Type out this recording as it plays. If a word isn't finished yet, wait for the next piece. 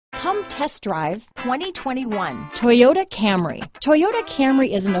Come test drive 2021 Toyota Camry. Toyota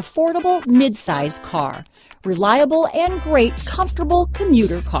Camry is an affordable mid-size car. Reliable and great comfortable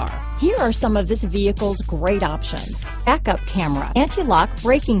commuter car. Here are some of this vehicle's great options: backup camera, anti-lock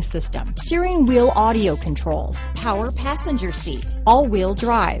braking system, steering wheel audio controls, power passenger seat, all-wheel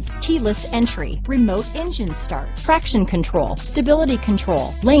drive, keyless entry, remote engine start, traction control, stability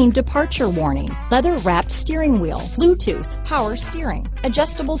control, lane departure warning, leather-wrapped steering wheel, Bluetooth, power steering,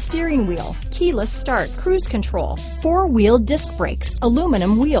 adjustable steering wheel, keyless start, cruise control, four-wheel disc brakes,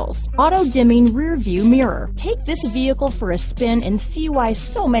 aluminum wheels, auto-dimming rear-view mirror. Take this vehicle for a spin and see why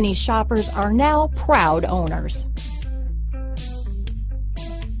so many shoppers are now proud owners.